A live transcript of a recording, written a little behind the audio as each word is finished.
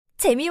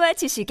재미와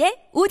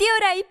지식의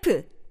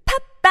오디오라이프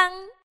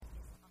팝빵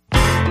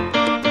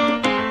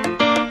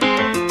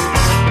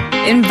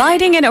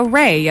Inviting an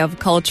array of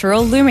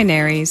cultural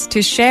luminaries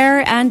to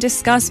share and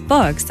discuss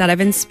books that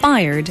have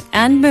inspired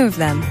and moved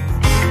them.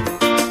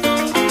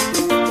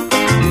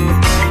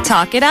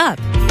 Talk It Up.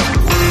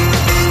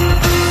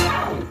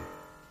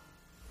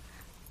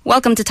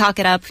 Welcome to Talk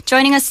It Up.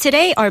 Joining us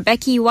today are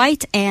Becky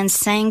White and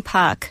Sang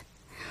Park.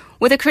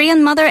 With a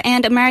Korean mother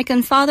and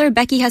American father,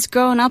 Becky has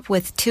grown up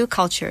with two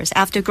cultures.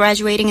 After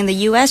graduating in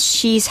the U.S.,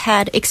 she's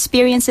had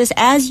experiences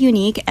as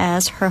unique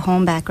as her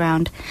home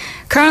background.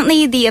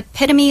 Currently, the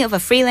epitome of a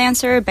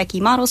freelancer,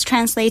 Becky models,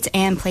 translates,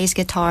 and plays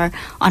guitar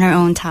on her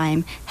own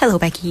time. Hello,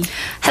 Becky.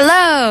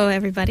 Hello,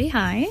 everybody.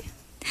 Hi.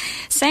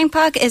 Sang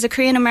Park is a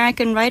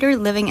Korean-American writer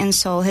living in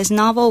Seoul. His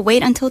novel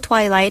Wait Until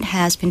Twilight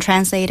has been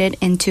translated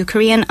into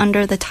Korean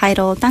under the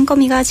title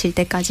땅거미가 질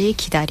때까지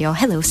기다려.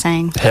 Hello,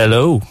 Sang.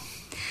 Hello.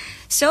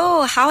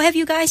 So, how have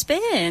you guys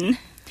been?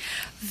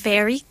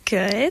 Very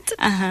good.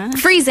 Uh-huh.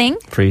 Freezing.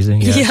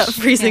 Freezing, yes. Yeah,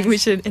 freezing. Yes. We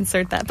should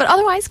insert that. But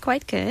otherwise,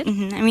 quite good.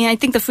 Mm-hmm. I mean, I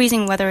think the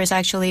freezing weather is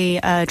actually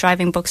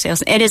driving book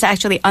sales. It is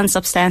actually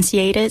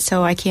unsubstantiated,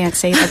 so I can't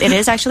say that it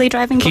is actually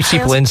driving book Keeps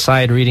sales. people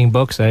inside reading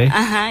books, eh?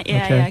 Uh-huh,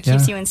 yeah, Okay, yeah,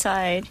 keeps yeah. you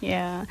inside,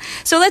 yeah.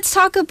 So let's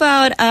talk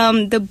about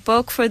the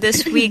book for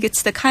this week.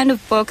 It's the kind of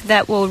book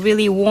that will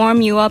really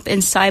warm you up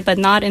inside, but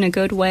not in a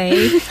good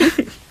way.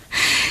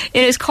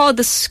 It is called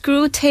The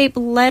Screwtape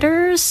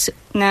Letters.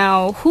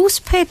 Now, whose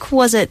pick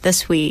was it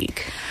this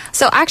week?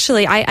 So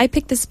actually, I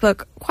picked this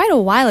book quite a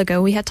while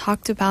ago. We had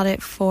talked about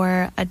it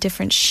for a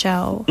different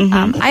show.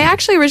 I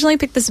actually originally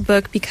picked this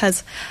book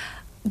because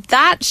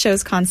that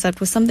show's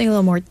concept was something a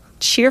little more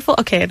cheerful.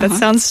 Okay, that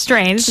sounds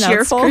strange.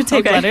 Cheerful? No, Screwtape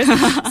Okay.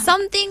 Letters.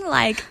 Something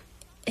like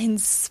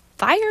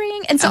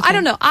inspiring. And so I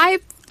don't know.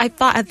 I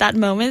thought at that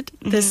moment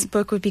this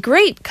book would be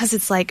great because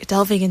it's like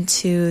delving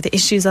into the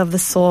issues of the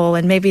soul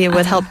and maybe it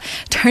would help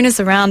turn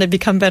us around and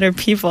become better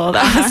people.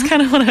 That was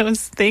kind of what I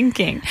was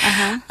thinking.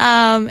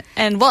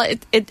 And well,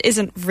 it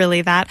isn't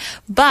really that,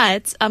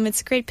 but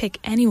it's a great pick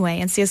anyway.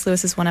 And C.S.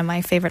 Lewis is one of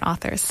my favorite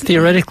authors.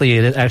 Theoretically,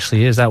 it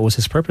actually is. That was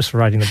his purpose for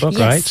writing the book, Yes.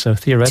 right? So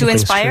theoretically, To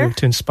inspire? it's true.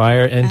 To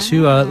inspire and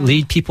to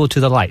lead people to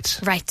the light.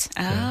 Right.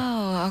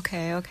 Oh,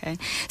 okay.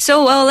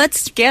 So, well,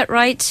 let's get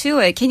right to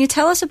it. Can you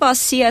tell us about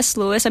C.S.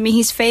 Lewis? I mean,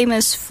 he's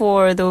famous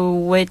for The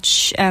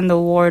Witch and the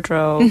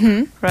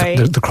Wardrobe, right?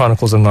 The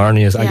Chronicles of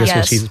Narnia is, I guess, Yes.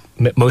 what he's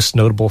most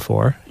notable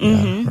for.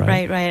 Yeah,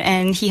 Right.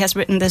 And he has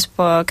written this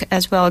book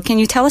as well. Can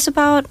you tell us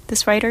about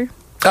this writer?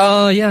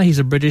 Yeah, he's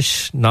a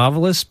British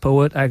novelist,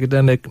 poet,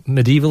 academic,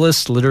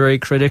 medievalist, literary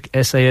critic,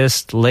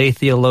 essayist, lay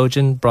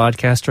theologian,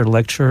 broadcaster,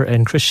 lecturer,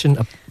 and Christian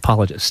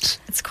apologist.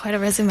 It's quite a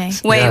resume.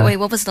 Wait,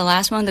 what was the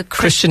last one? The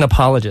Christian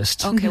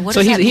apologist. Okay, what so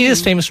does that he mean?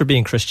 is famous for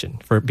being Christian,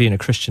 for being a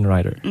Christian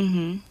writer.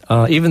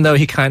 Even though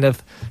he kind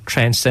of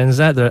transcends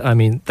that,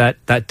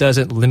 that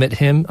doesn't limit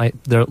him.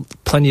 There are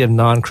plenty of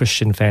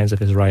non-Christian fans of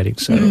his writing.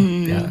 So,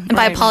 yeah. And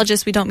by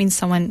apologist, we don't mean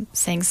someone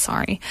saying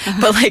sorry,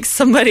 but like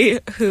somebody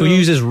Who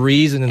uses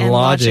reason and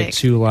logic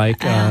to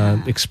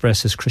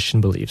express his Christian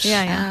beliefs.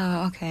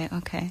 Yeah. Oh,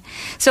 okay.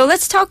 So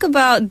let's talk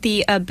about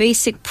the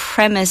basic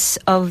premise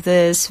of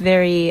this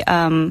very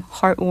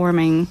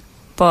heartwarming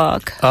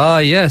book.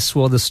 Yes.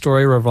 Well, the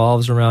story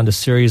revolves around a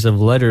series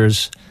of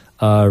letters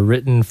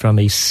written from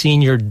a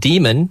senior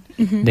demon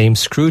named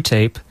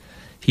Screwtape.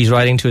 He's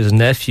writing to his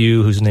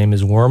nephew, whose name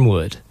is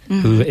Wormwood,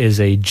 who is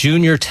a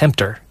junior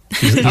tempter.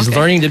 He's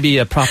learning to be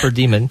a proper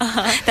demon.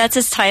 That's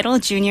his title,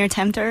 Junior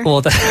Tempter?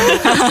 Well,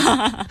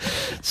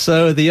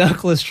 so the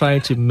uncle is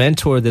trying to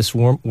mentor this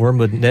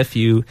Wormwood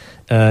nephew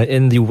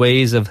in the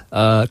ways of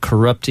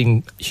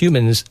corrupting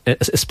humans,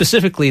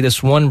 specifically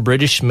this one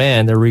British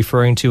man they're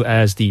referring to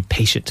as the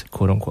patient,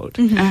 quote unquote.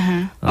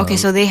 Okay,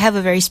 so they have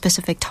a very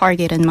specific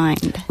target in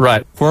mind.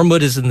 Right.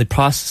 Wormwood is in the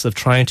process of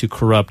trying to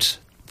corrupt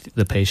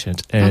the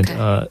patient, and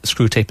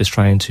Screwtape is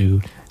trying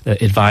to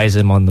advise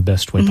him on the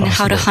best way possible.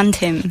 How to hunt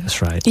him.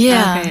 That's right.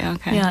 Yeah.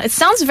 Okay. Yeah. It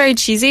sounds very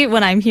cheesy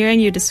when I'm hearing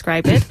you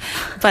describe it,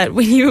 but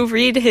when you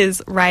read his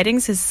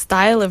writings, his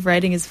style of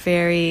writing is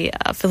very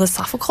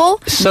philosophical.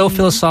 So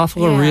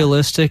philosophical, Yeah.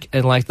 realistic,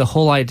 and like the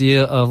whole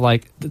idea of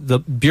like the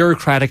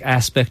bureaucratic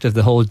aspect of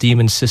the whole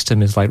demon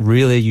system is like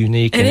really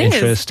unique and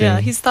interesting. Yeah,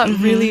 he's thought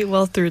really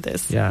well through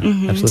this. Yeah,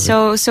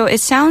 absolutely. So it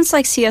sounds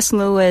like C.S.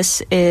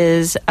 Lewis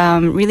is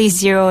really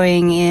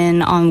zeroing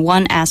in on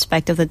one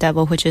aspect of the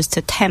devil, which is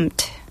to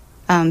tempt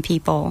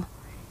people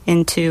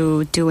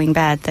into doing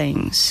bad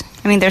things.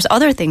 I mean, there's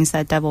other things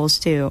that devils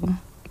do.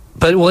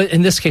 But well,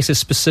 in this case, it's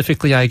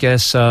specifically, I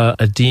guess,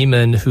 a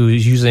demon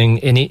who's using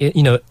any,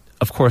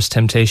 of course,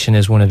 temptation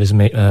is one of his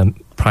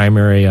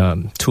primary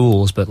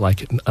tools, but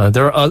like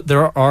there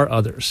are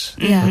others.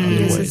 Yeah, other he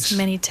uses ways.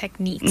 many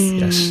techniques.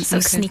 Yes. So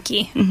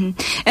sneaky.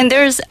 And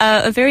there's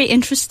a very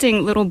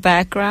interesting little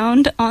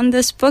background on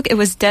this book. It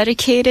was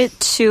dedicated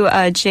to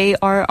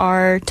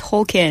J.R.R.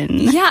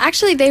 Tolkien. Yeah,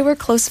 actually, they were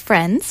close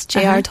friends,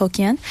 J.R.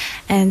 Tolkien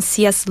and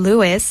C.S.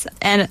 Lewis.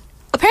 And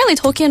apparently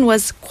Tolkien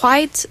was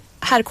quite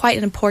had quite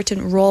an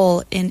important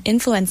role in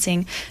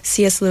influencing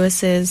C.S.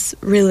 Lewis's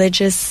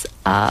religious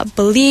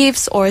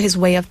beliefs or his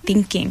way of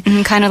thinking.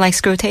 Kind of like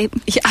Screwtape.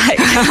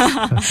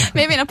 Yeah,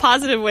 maybe in a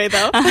positive way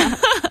though.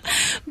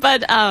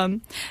 But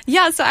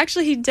so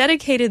actually he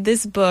dedicated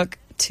this book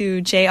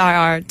to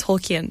J.R.R.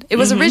 Tolkien. It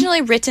was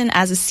originally written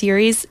as a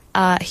series.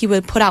 He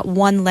would put out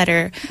one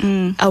letter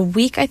a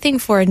week, I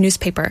think, for a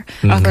newspaper,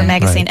 for a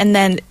magazine. Right. And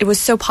then it was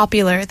so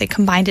popular, they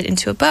combined it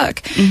into a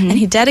book. And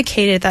he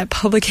dedicated that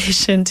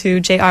publication to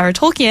J.R.R.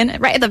 Tolkien,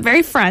 right at the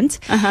very front,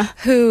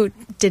 who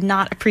did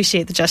not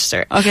appreciate the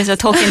gesture. Okay, so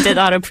Tolkien did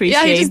not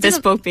appreciate this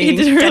book being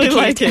dedicated. He didn't really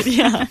like dedicated.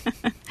 it,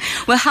 yeah.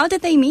 Well, how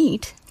did they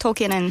meet,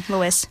 Tolkien and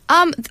Lewis?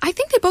 I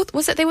think they both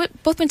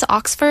went to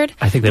Oxford.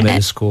 I think they met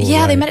at school.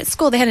 Yeah, right? they met at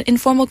school. They had an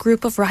informal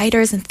group of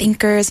writers and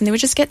thinkers, and they would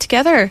just get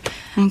together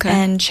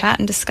and chat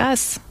and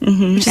discuss,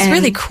 which is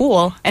really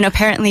cool. And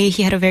apparently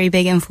he had a very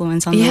big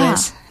influence on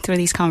Lewis through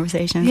these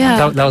conversations.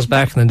 Yeah. That was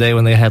back in the day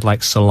when they had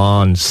like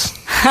salons.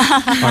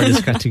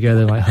 Artists got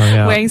together and like hung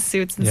out. Wearing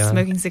suits and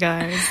smoking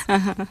cigars.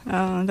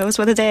 Oh, those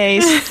were the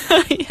days.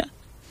 Yeah.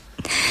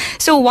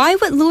 So why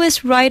would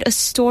Lewis write a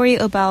story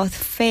about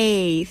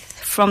faith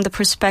from the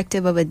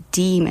perspective of a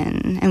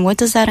demon? And what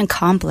does that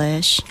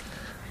accomplish?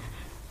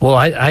 Well,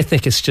 I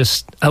think it's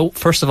just,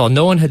 first of all,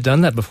 no one had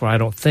done that before, I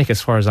don't think,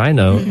 as far as I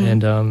know.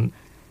 And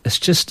it's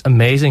just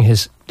amazing.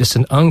 Just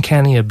an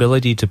uncanny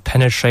ability to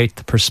penetrate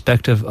the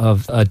perspective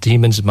of a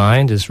demon's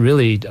mind is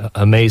really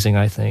amazing,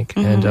 I think.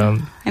 And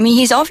I mean,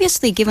 he's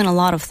obviously given a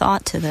lot of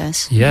thought to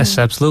this. Yes,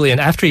 absolutely. And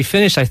after he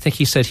finished, I think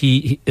he said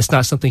it's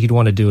not something he'd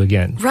want to do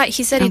again. Right.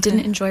 He said he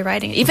didn't enjoy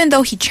writing it. Even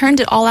though he churned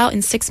it all out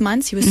in 6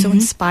 months, he was so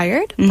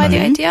inspired by the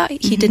idea,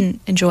 he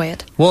didn't enjoy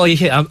it. Well,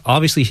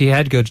 obviously he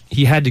had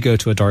to go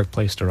to a dark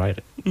place to write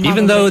it.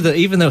 Even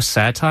though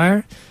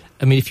satire,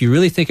 I mean, if you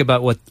really think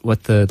about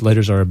what the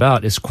letters are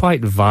about, it's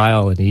quite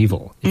vile and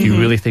evil. If you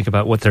really think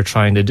about what they're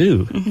trying to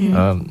do.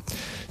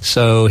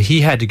 So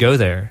he had to go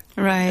there.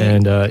 Right.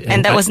 And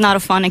that was not a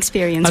fun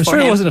experience I'm for sure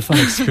him. it wasn't a fun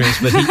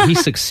experience, but he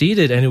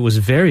succeeded, and it was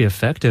very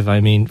effective. I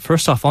mean,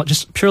 first off,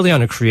 just purely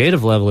on a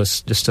creative level,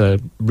 it's just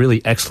a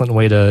really excellent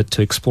way to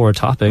explore a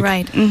topic.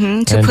 Right.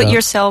 To put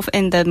yourself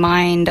in the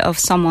mind of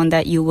someone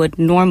that you would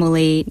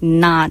normally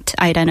not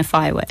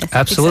identify with.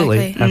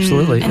 Absolutely. Exactly.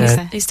 Absolutely.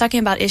 And he's talking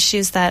about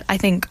issues that I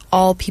think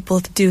all people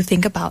do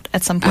think about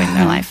at some point in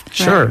their life.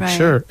 Sure, Right.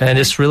 sure. And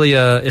it's really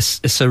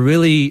it's a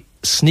really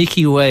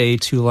sneaky way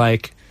to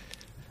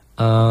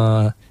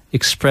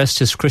expressed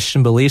his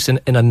Christian beliefs in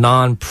a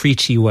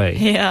non-preachy way.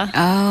 Yeah.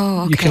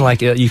 Oh, okay.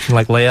 You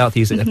can lay out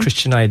these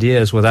Christian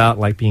ideas without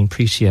being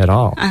preachy at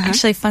all.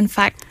 Actually, fun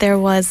fact, there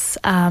was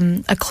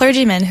a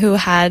clergyman who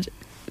had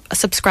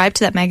subscribed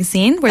to that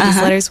magazine where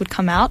these letters would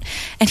come out,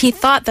 and he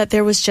thought that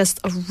there was just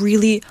a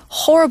really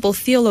horrible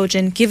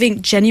theologian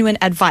giving genuine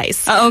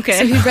advice. Oh, okay.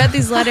 So he read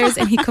these letters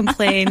and he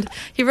complained.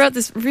 He wrote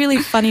this really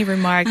funny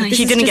remark. This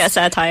He is didn't just get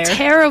satire.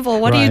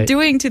 Terrible. What are you Right.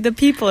 doing to the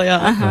people?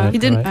 Yeah. He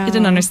didn't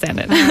understand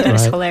it.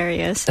 That's Right.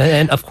 hilarious.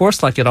 And of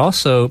course, it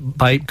also,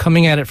 by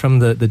coming at it from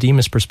the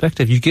demon's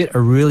perspective, you get a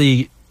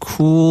really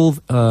cool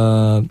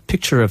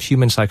picture of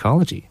human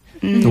psychology.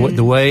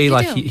 The way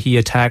he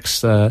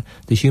attacks the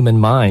human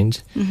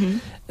mind.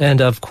 And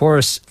of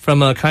course,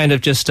 from a kind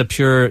of just a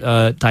pure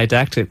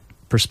didactic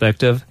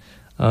perspective,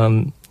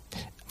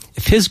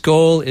 if his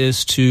goal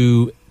is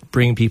to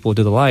bring people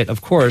to the light,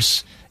 of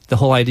course, the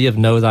whole idea of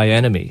know thy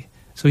enemy.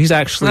 So he's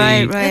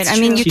actually Right. I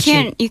mean,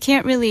 you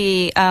can't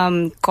really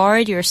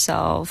guard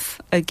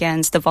yourself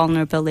against the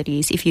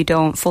vulnerabilities if you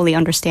don't fully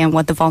understand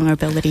what the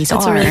vulnerabilities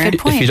That's are. a really good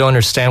point. if you don't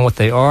understand what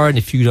they are, and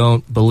if you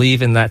don't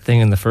believe in that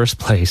thing in the first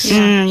place.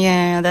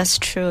 Yeah, that's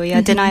true.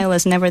 Yeah, denial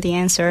is never the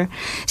answer.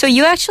 So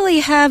you actually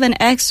have an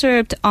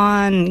excerpt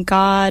on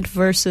God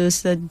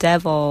versus the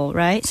devil,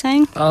 right,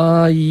 Sang?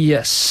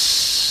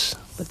 Yes.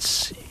 Let's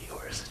see.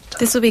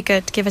 This will be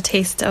good to give a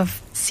taste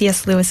of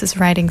C.S. Lewis's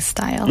writing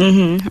style.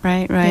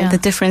 Right. Yeah. The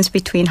difference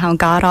between how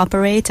God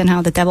operates and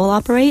how the devil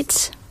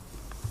operates.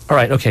 All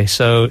right. Okay.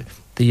 So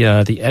the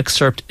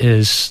excerpt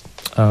is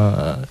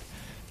when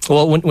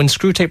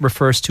Screwtape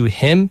refers to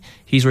him,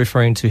 he's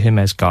referring to him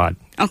as God.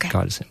 Okay.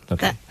 God is him.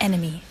 Okay. The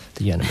enemy.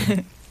 The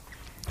enemy.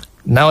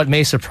 Now it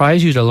may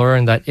surprise you to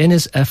learn that in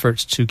his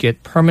efforts to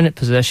get permanent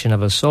possession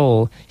of a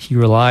soul, he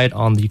relied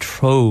on the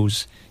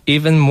troves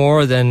even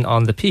more than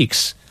on the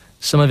peaks.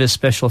 Some of his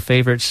special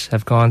favorites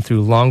have gone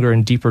through longer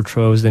and deeper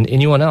troves than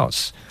anyone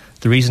else.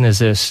 The reason is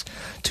this.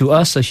 To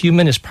us, a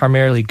human is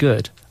primarily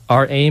good.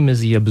 Our aim is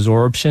the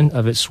absorption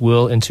of its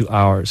will into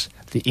ours,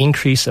 the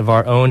increase of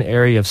our own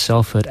area of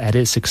selfhood at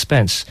its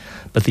expense.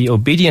 But the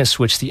obedience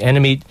which the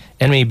enemy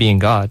being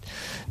God,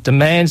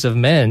 demands of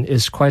men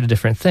is quite a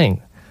different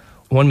thing.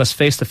 One must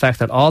face the fact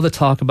that all the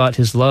talk about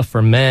his love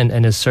for men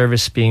and his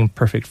service being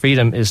perfect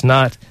freedom is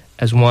not,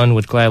 as one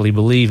would gladly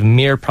believe,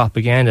 mere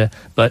propaganda,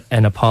 but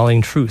an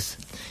appalling truth.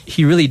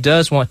 He really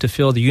does want to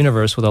fill the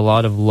universe with a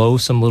lot of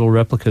loathsome little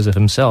replicas of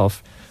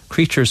himself,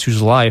 creatures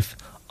whose life,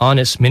 on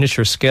its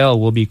miniature scale,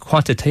 will be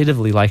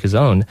quantitatively like his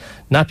own,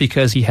 not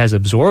because he has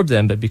absorbed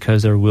them, but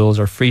because their wills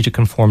are free to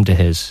conform to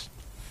his.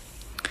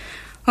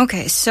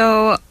 Okay,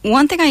 so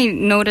one thing I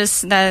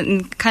noticed that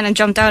kind of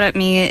jumped out at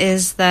me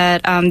is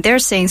that they're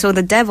saying, so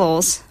the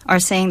devils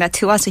are saying that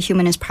to us a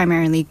human is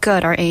primarily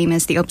good. Our aim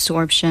is the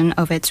absorption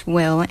of its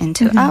will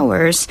into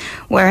ours.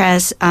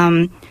 Whereas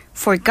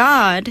for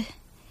God,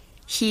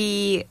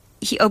 He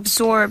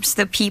absorbs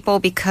the people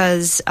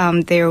because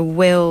their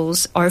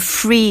wills are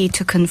free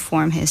to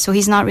conform His. So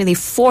He's not really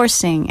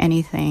forcing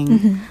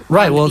anything.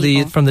 Right. Well,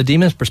 from the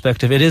demon's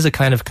perspective, it is a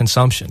kind of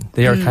consumption.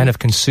 They are kind of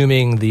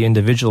consuming the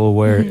individual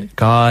where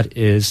God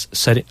is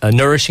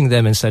nourishing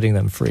them and setting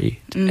them free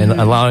and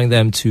allowing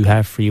them to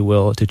have free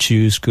will to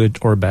choose good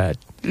or bad.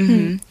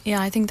 Yeah,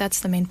 I think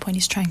that's the main point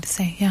he's trying to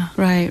say. Yeah.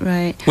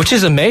 Right. Which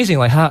is amazing.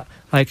 I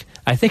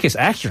think it's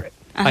accurate.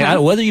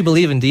 Whether you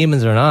believe in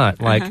demons or not,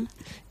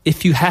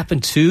 if you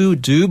happen to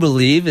do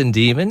believe in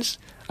demons,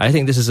 I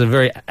think this is a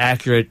very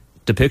accurate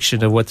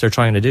depiction of what they're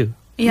trying to do.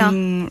 Yeah.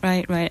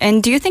 Right.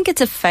 And do you think it's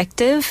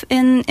effective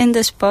in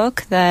this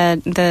book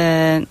that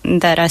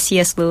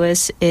C.S.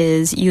 Lewis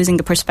is using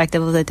the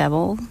perspective of the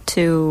devil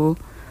to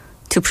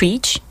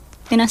preach,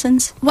 in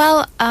essence?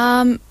 Well,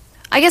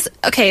 I guess,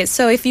 okay,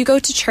 so if you go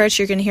to church,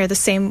 you're going to hear the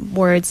same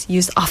words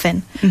used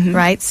often,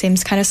 right? Same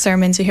kind of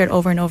sermons, you hear it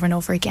over and over and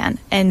over again.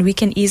 And we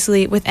can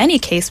easily, with any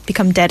case,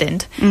 become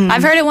deadened.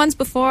 I've heard it once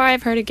before,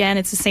 I've heard it again.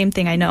 It's the same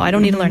thing, I know. I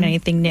don't need to learn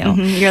anything new.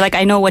 You're like,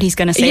 I know what he's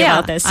going to say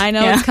about this. I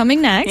know it's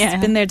coming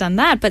next. Been there, done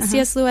that. But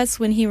C.S. Lewis,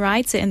 when he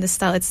writes it in this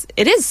style,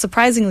 it is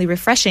surprisingly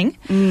refreshing.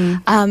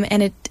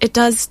 And it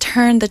does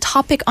turn the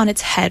topic on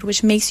its head,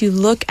 which makes you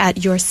look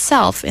at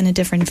yourself in a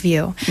different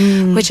view,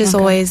 which is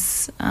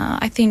always,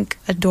 I think,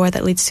 a door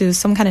that leads to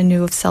some kind of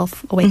new of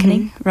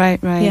self-awakening. Right.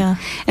 Yeah.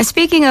 And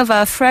speaking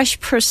of fresh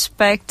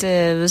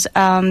perspectives,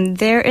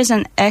 there is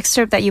an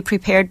excerpt that you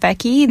prepared,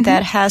 Becky,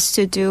 that has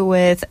to do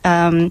with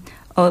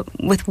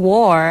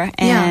war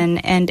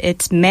and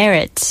its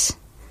merits.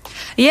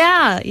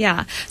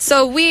 Yeah.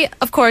 So we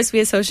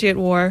associate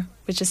war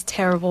with just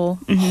terrible,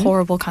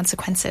 horrible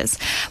consequences.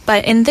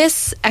 But in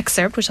this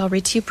excerpt, which I'll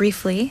read to you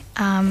briefly,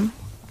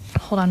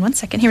 hold on one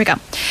second. Here we go.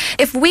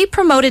 If we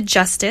promoted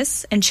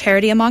justice and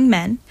charity among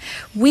men,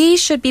 we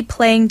should be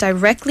playing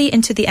directly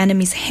into the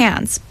enemy's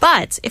hands.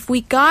 But if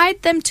we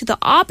guide them to the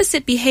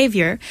opposite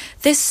behavior,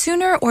 this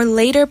sooner or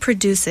later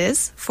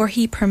produces, for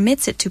he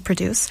permits it to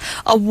produce,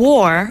 a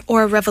war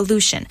or a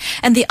revolution.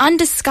 And the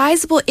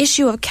undisguisable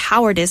issue of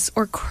cowardice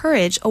or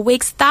courage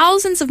awakes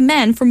thousands of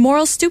men from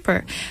moral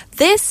stupor.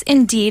 This,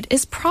 indeed,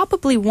 is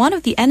probably one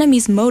of the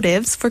enemy's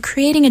motives for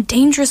creating a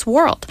dangerous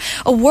world,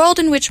 a world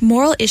in which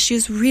moral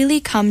issues really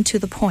come to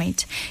the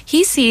point.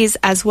 He sees,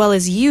 as well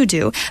as you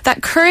do,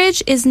 that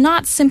courage is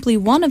not simply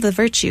one of the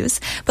virtues,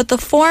 but the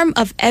form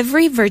of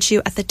every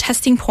virtue at the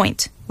testing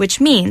point, which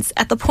means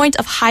at the point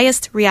of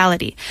highest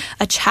reality,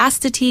 a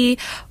chastity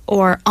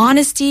or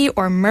honesty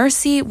or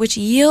mercy which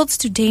yields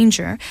to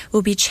danger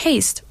will be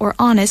chaste or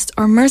honest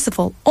or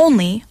merciful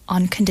only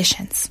on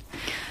conditions.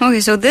 Okay,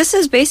 so this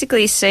is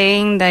basically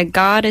saying that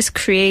God is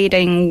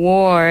creating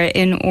war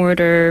in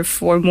order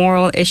for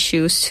moral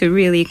issues to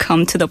really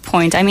come to the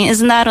point. I mean,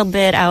 isn't that a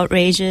bit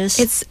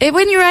outrageous?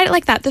 When you write it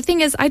like that, the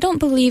thing is, I don't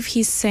believe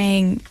he's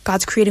saying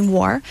God's creating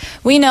war.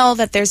 We know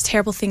that there's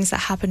terrible things that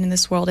happen in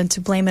this world, and to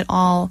blame it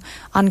all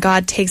on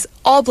God takes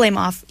all blame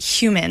off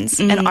humans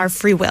and our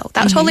free will.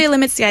 That totally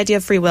limits the idea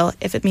of free will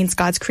if it means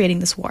God's creating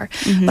this war.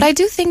 But I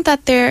do think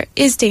that there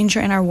is danger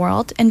in our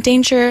world, and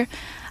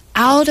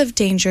out of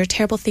danger,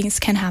 terrible things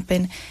can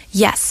happen,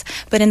 yes.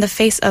 But in the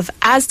face of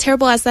as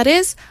terrible as that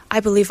is, I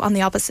believe on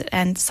the opposite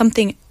end,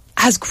 something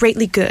as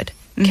greatly good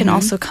can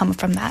also come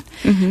from that.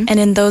 And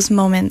in those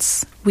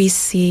moments, we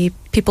see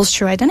people's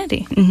true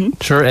identity.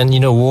 Sure, and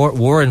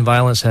war and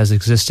violence has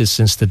existed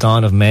since the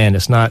dawn of man.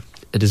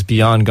 It is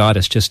beyond God.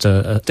 It's just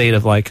a state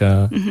of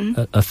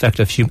effect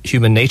of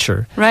human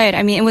nature. Right.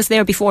 I mean, it was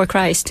there before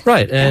Christ.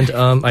 Right. And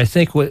I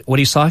think what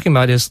he's talking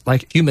about is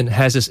human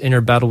has this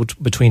inner battle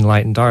between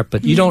light and dark,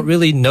 but you don't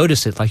really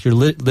notice it. Like you're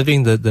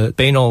living the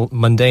banal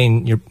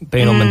mundane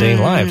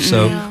life.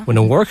 So when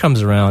a war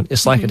comes around,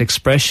 it's like an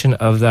expression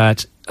of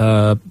that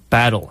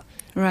battle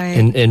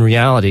in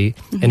reality.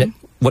 And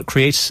what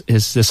creates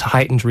is this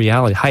heightened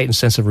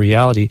sense of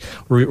reality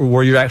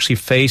where you're actually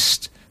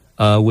faced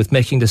with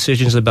making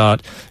decisions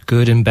about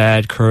good and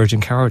bad, courage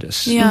and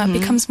cowardice. Yeah, it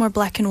becomes more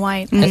black and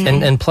white.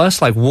 And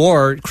plus,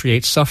 war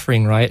creates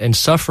suffering, right? And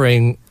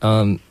suffering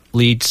ultimately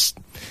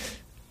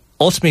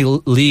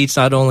leads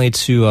not only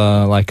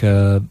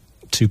to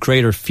to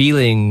greater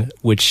feeling,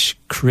 which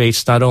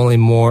creates not only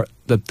more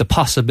the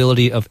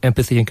possibility of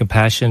empathy and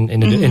compassion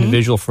in an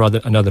individual for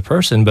another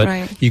person,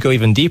 but you go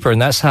even deeper, and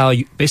that's how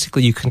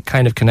you can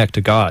kind of connect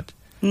to God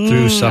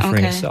through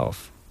suffering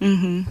itself.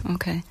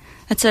 Okay.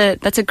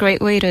 That's a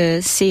great way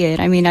to see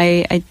it. I mean,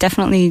 I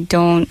definitely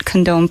don't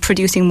condone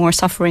producing more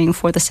suffering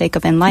for the sake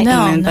of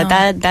enlightenment, but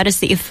that is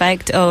the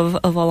effect of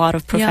a lot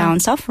of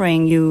profound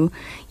suffering. You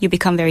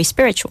become very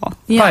spiritual.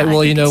 Yeah, right.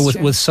 Well,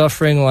 with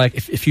suffering,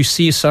 if you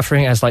see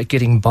suffering as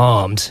getting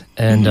bombed,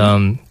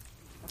 and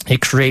it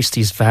creates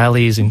these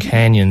valleys and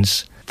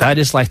canyons that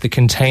is like the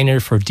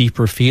container for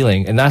deeper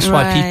feeling. And that's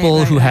why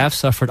people who have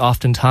suffered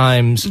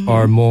oftentimes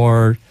are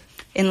more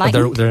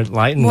enlightened. They're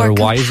enlightened, More they're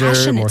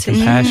wiser, more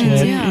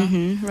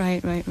compassionate.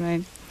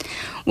 Right.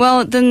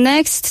 Well, the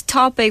next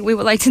topic we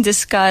would like to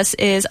discuss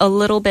is a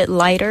little bit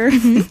lighter.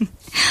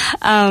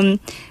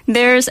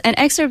 There's an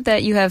excerpt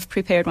that you have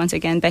prepared once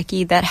again,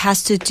 Becky, that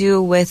has to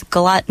do with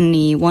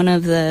gluttony, one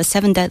of the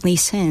 7 deadly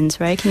sins,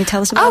 right? Can you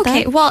tell us about that?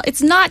 Okay, well,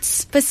 it's not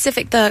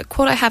specific. The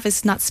quote I have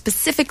is not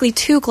specifically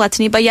to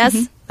gluttony, but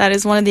yes, that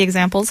is one of the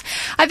examples.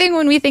 I think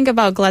when we think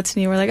about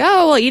gluttony, we're like,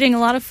 oh, well, eating a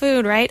lot of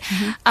food, right?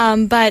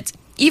 But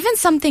even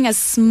something as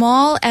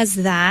small as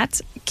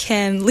that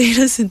can lead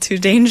us into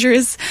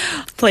dangerous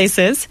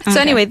places. Okay. So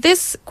anyway,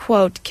 this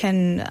quote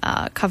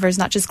covers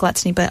not just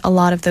gluttony, but a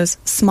lot of those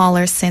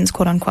smaller sins,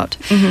 quote unquote.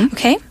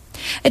 Okay?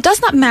 It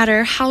does not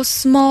matter how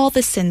small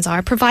the sins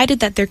are, provided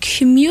that their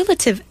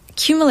cumulative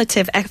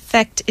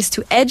effect is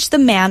to edge the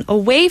man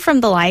away from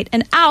the light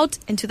and out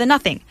into the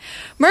nothing.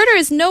 Murder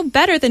is no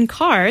better than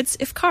cards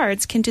if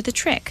cards can do the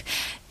trick.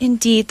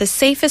 Indeed, the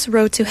safest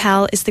road to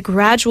hell is the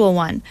gradual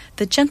one,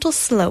 the gentle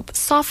slope,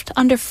 soft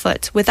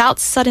underfoot, without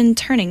sudden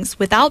turnings,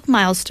 without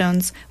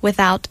milestones,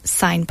 without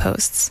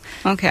signposts.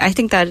 Okay, I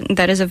think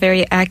that is a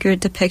very accurate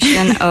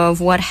depiction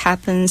of what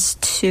happens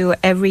to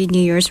every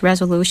New Year's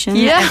resolution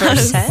ever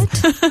set.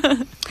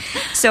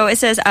 So it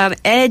says,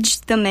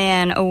 edge the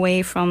man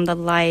away from the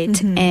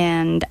light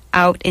and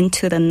out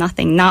into the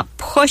nothing, not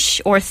push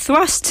or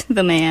thrust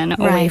the man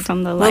away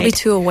from the light. We'll be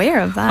too aware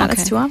of that. Okay.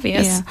 That's too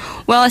obvious. Yeah.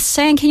 Well,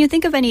 Sang, can you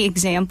think of any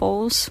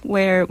examples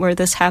where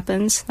this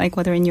happens, like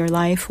whether in your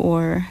life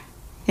or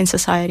in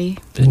society?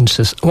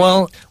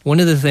 Well, one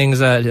of the things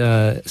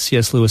that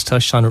C.S. Lewis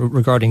touched on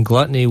regarding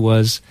gluttony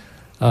was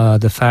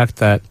the fact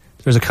that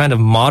there's a kind of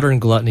modern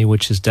gluttony,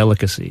 which is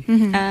delicacy,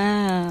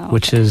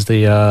 which is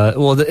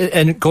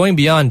and going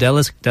beyond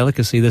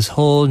delicacy, this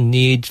whole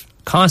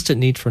constant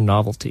need for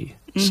novelty,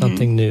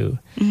 something new,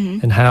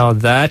 and how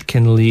that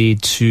can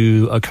lead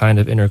to a kind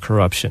of inner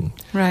corruption.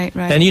 Right.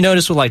 And you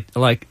notice,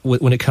 like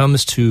when it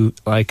comes to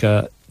like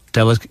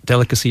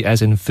delicacy,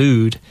 as in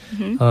food.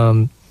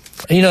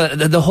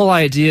 The whole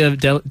idea of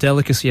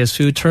delicacy as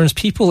food turns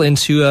people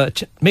into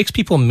makes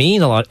people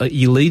mean a lot. They're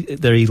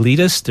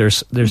elitist.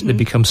 They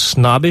become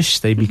snobbish.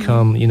 They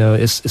become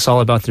it's all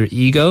about their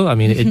ego. I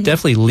mean, it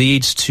definitely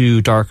leads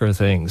to darker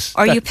things.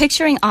 Are you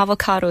picturing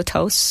avocado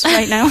toast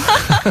right now?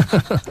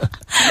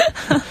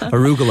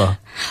 Arugula.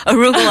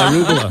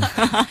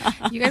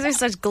 You guys are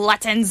such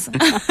gluttons.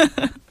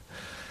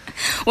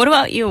 What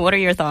about you? What are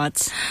your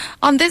thoughts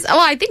on this? Well,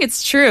 I think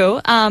it's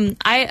true.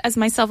 I, as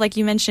myself, like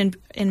you mentioned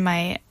in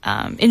my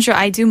intro,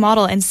 I do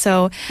model, and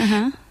so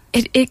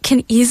it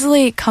can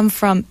easily come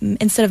from,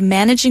 instead of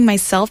managing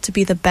myself to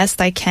be the best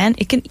I can,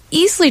 it can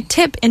easily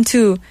tip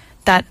into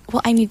that.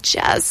 Well, I need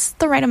just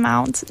the right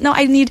amount. No,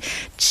 I need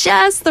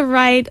just the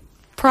right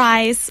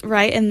price,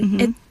 right?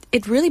 And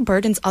it really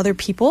burdens other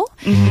people,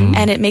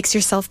 and it makes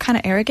yourself kind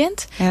of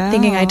arrogant,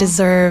 thinking I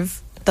deserve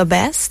the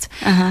best.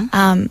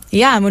 And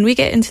when we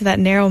get into that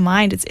narrow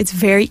mind, it's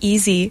very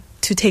easy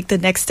to take the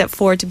next step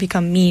forward to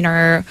become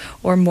meaner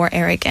or more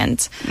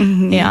arrogant.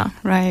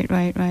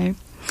 Right.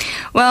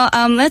 Well,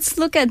 let's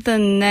look at the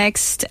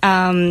next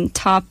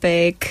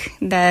topic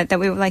that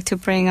we would like to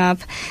bring up.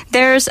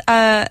 There's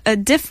a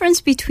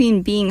difference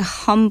between being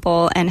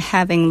humble and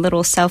having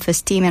little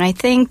self-esteem. And I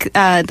think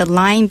the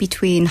line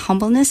between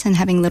humbleness and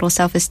having little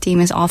self-esteem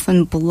is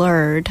often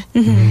blurred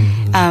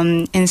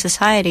in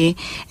society.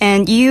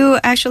 And you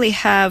actually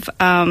have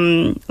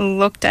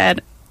looked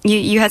at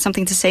You had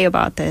something to say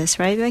about this,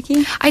 right,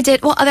 Becky? I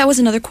did. Well, that was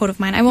another quote of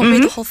mine. I won't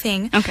read the whole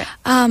thing. Okay.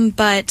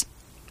 But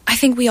I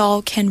think we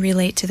all can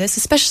relate to this,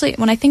 especially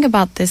when I think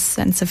about this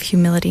sense of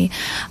humility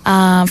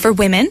for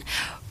women.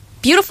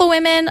 Beautiful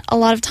women, a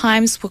lot of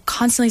times, will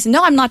constantly say,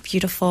 no, I'm not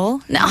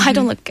beautiful. No, I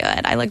don't look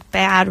good. I look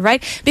bad,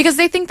 right? Because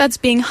they think that's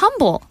being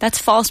humble. That's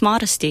false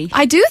modesty.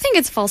 I do think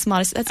it's false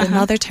modesty. That's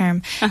another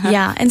term.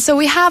 Yeah. And so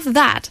we have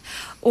that.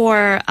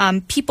 Or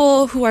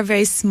people who are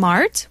very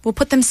smart will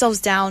put themselves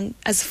down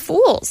as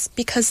fools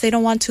because they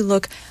don't want to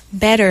look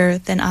better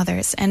than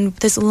others. And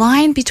this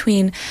line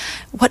between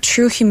what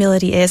true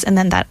humility is and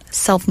then that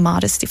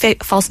self-modesty,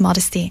 false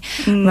modesty,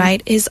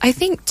 right, is, I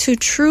think, to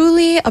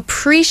truly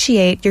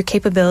appreciate your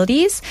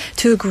capabilities,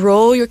 to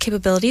grow your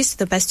capabilities to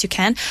the best you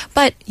can,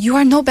 but you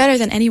are no better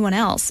than anyone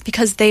else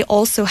because they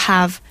also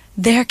have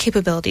their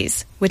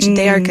capabilities, which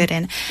they are good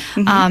in.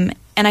 And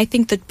I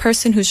think the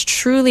person who's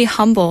truly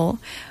humble,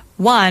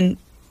 one,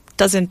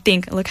 doesn't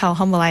think, look how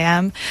humble I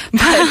am,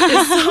 but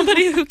is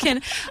somebody who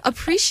can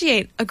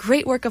appreciate a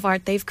great work of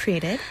art they've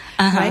created,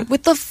 right,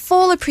 with the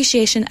full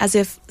appreciation as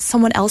if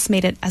someone else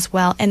made it as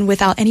well, and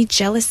without any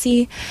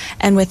jealousy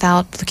and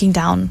without looking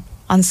down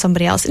on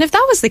somebody else. And if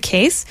that was the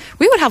case,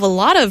 we would have a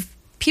lot of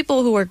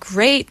people who are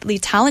greatly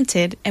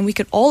talented, and we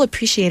could all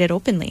appreciate it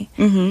openly.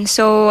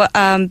 So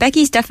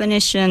Becky's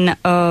definition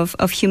of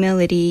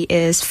humility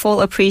is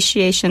full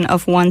appreciation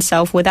of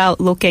oneself without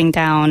looking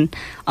down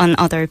on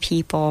other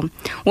people.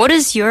 What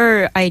is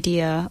your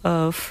idea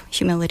of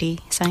humility,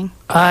 Sang?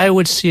 I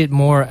would see it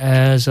more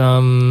as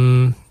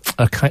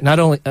not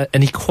only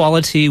an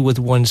equality with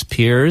one's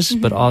peers,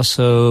 but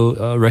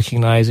also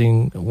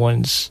recognizing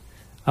one's,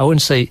 I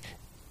wouldn't say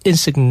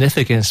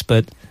insignificance,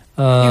 but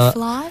Your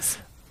flaws?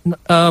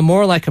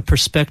 More like a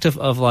perspective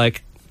of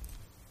like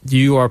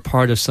you are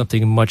part of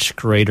something much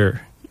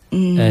greater.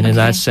 And in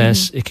that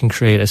sense, it can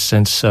create a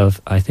sense of,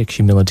 I think,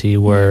 humility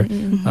where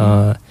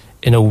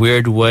in a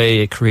weird way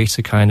it creates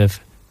a kind of,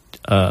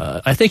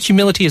 I think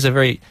humility is a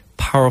very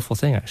powerful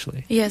thing,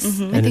 actually. Yes,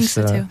 I think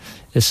so too.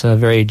 It's a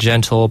very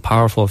gentle,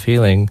 powerful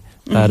feeling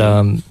that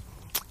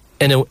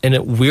in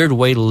a weird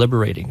way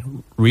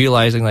liberating,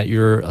 realizing that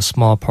you're a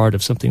small part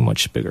of something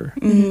much bigger.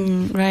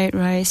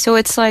 Right. So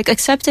it's like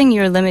accepting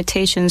your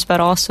limitations, but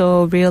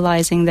also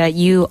realizing that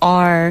you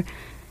are,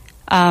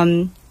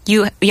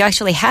 you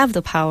actually have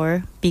the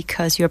power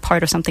because you're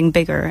part of something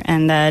bigger,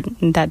 and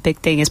that big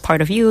thing is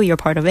part of you. You're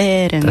part of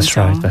it, and that's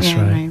right. That's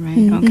right.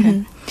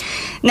 Okay.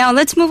 Now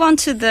let's move on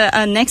to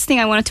the next thing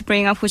I wanted to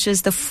bring up, which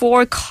is the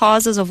 4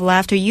 causes of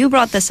laughter. You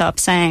brought this up,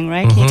 Sang,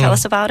 right? Can you tell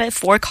us about it?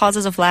 4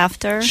 causes of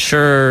laughter.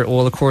 Sure.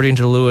 Well, according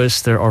to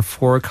Lewis, there are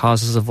 4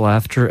 causes of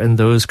laughter, and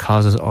those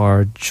causes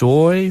are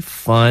joy,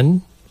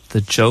 fun,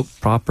 the joke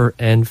proper,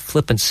 and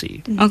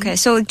flippancy. Okay,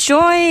 so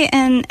joy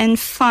and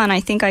fun, I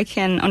think I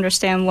can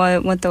understand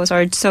what those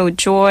are. So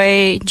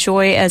joy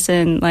as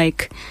in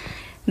like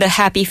the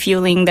happy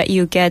feeling that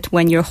you get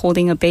when you're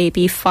holding a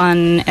baby.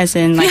 Fun as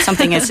in like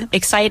something is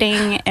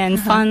exciting and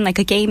fun, like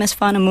a game is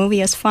fun, a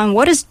movie is fun.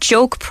 What is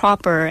joke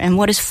proper and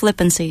what is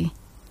flippancy?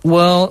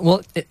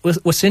 Well,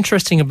 what's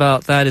interesting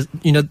about that is,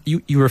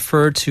 you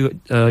referred to,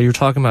 you're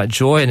talking about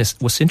joy, and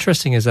what's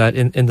interesting is that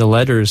in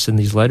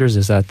these letters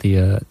is that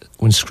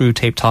when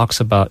Screwtape talks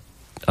about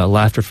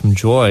laughter from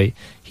joy,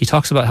 he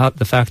talks about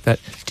the fact that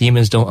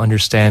demons don't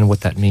understand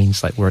what that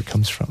means, like where it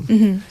comes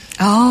from.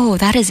 Oh,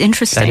 that is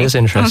interesting. That is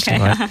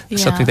interesting, okay. right?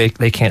 Something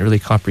they can't really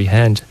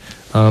comprehend.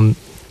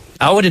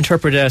 I would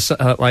interpret it as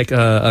like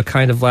a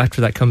kind of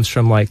laughter that comes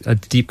from like a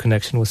deep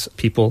connection with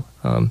people.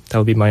 That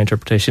would be my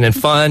interpretation. And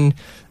fun,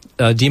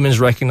 demons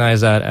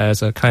recognize that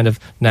as a kind of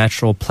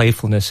natural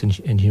playfulness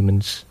in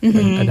humans,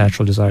 a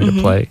natural desire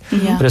to play.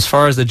 But as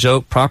far as the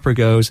joke proper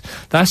goes,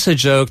 that's a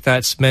joke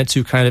that's meant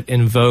to kind of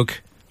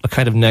invoke a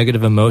kind of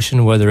negative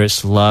emotion, whether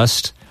it's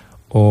lust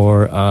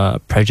or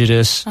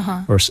prejudice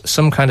or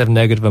some kind of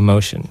negative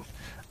emotion.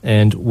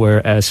 And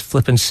whereas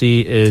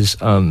flippancy is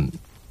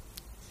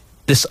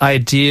this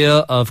idea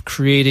of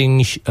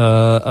creating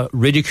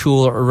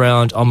ridicule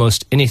around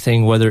almost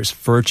anything, whether it's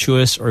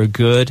virtuous or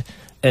good,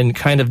 and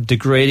kind of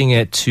degrading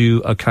it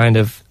to a kind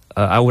of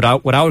what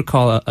I would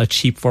call a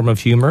cheap form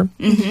of humor.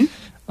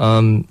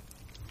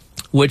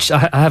 Which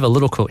I have a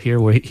little quote here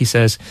where he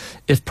says,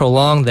 "If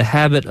prolonged, the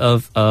habit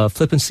of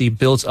flippancy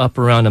builds up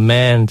around a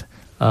man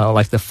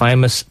like the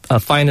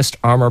finest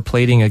armor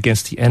plating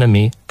against the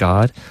enemy,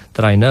 God,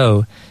 that I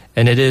know,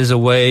 and it is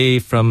away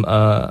from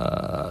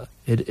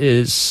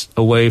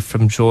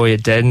joy.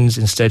 It deadens,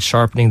 instead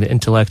sharpening the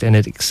intellect, and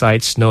it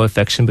excites no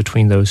affection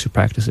between those who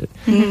practice it."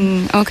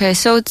 Okay,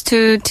 so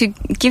to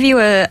give you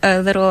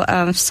a little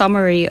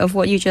summary of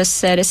what you just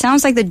said, it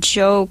sounds like the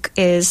joke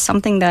is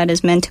something that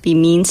is meant to be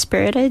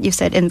mean-spirited. You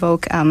said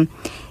invoke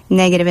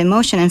negative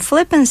emotion, and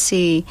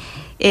flippancy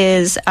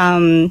is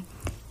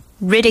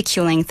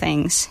ridiculing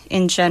things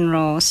in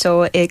general.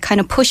 So it kind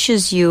of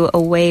pushes you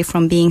away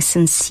from being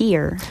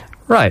sincere.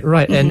 Right.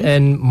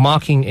 And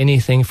mocking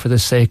anything for the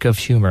sake of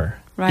humor.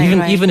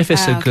 Even if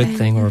it's a good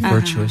thing or a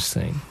virtuous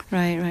thing.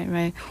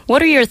 Right.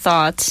 What are your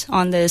thoughts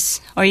on this?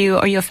 Are you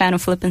a fan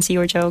of flippancy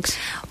or jokes?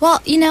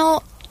 Well,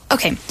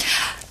 okay.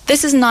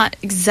 This is not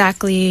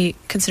exactly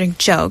considering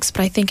jokes,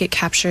 but I think it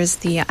captures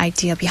the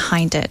idea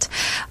behind it.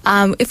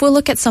 If we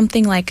look at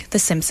something like The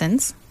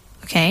Simpsons,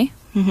 okay,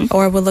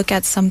 or we'll look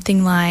at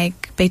something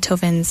like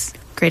Beethoven's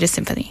Greatest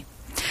Symphony,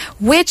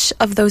 which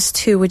of those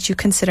two would you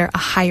consider a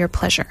higher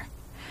pleasure?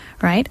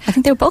 Right? I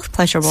think they're both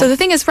pleasurable. So the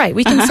thing is, right,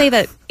 we can say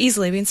that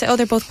easily. We can say, oh,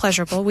 they're both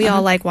pleasurable. We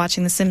all like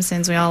watching The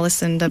Simpsons. We all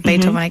listen to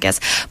Beethoven, I guess.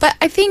 But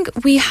I think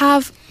we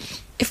have,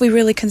 if we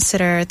really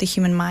consider the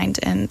human mind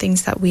and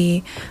things that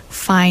we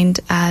find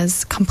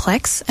as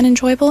complex and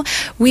enjoyable,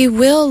 we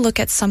will look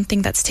at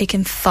something that's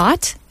taken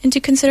thought into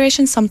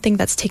consideration, something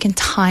that's taken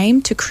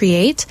time to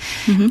create.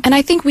 And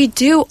I think we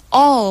do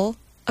all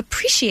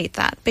appreciate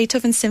that.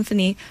 Beethoven's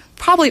symphony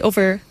probably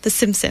over The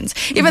Simpsons,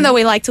 even though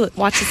we like to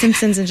watch The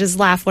Simpsons and just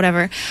laugh,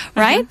 whatever,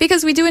 right?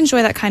 Because we do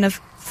enjoy that kind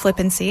of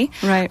flippancy.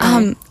 Right.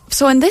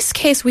 So in this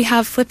case, we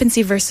have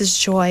flippancy versus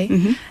joy.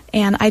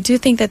 And I do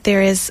think that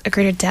there is a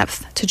greater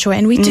depth to joy.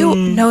 And we do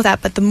know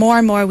that, but the more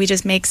and more we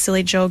just make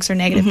silly jokes or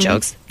negative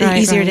jokes, the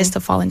easier it is to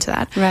fall into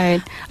that.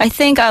 Right. I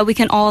think we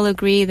can all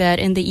agree that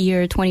in the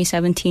year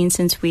 2017,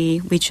 since we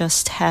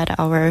just had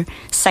our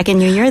second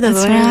New Year, the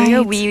Lunar New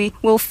Year, we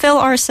will fill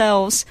our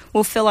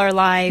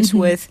lives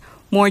with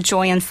more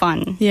joy and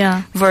fun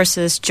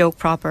versus joke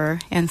proper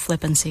and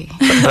flippancy.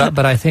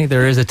 But I think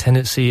there is a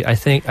tendency, I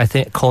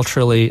think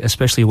culturally,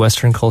 especially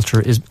Western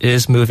culture,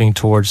 is moving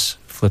towards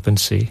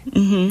flippancy.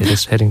 It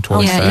is heading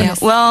towards that. Yeah.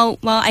 Well,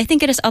 I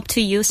think it is up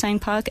to you, Sang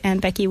Park and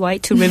Becky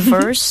White, to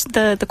reverse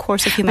the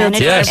course of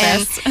humanity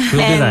Yes. We'll do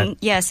that.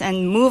 Yes,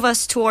 and move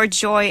us toward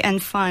joy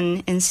and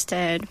fun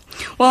instead.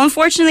 Well,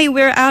 unfortunately,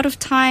 we're out of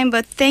time,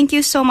 but thank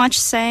you so much,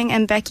 Sang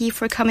and Becky,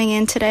 for coming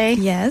in today.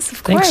 Yes,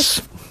 of course.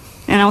 Thanks.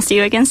 And I'll see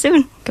you again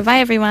soon. Goodbye,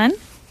 everyone.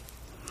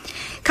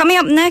 Coming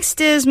up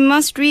next is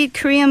must-read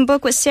Korean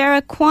book with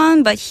Sarah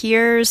Kwon, but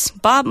here's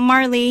Bob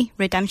Marley,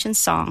 Redemption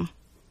Song.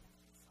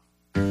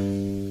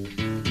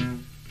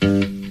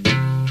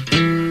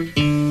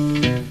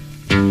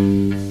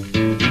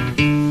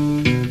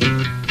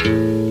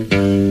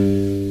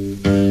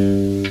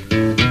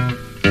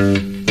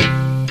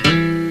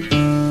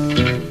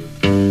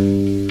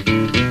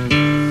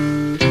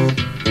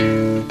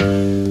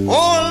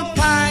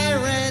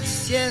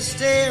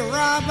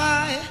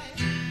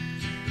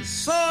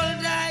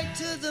 Sold I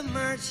to the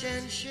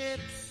merchant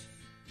ships.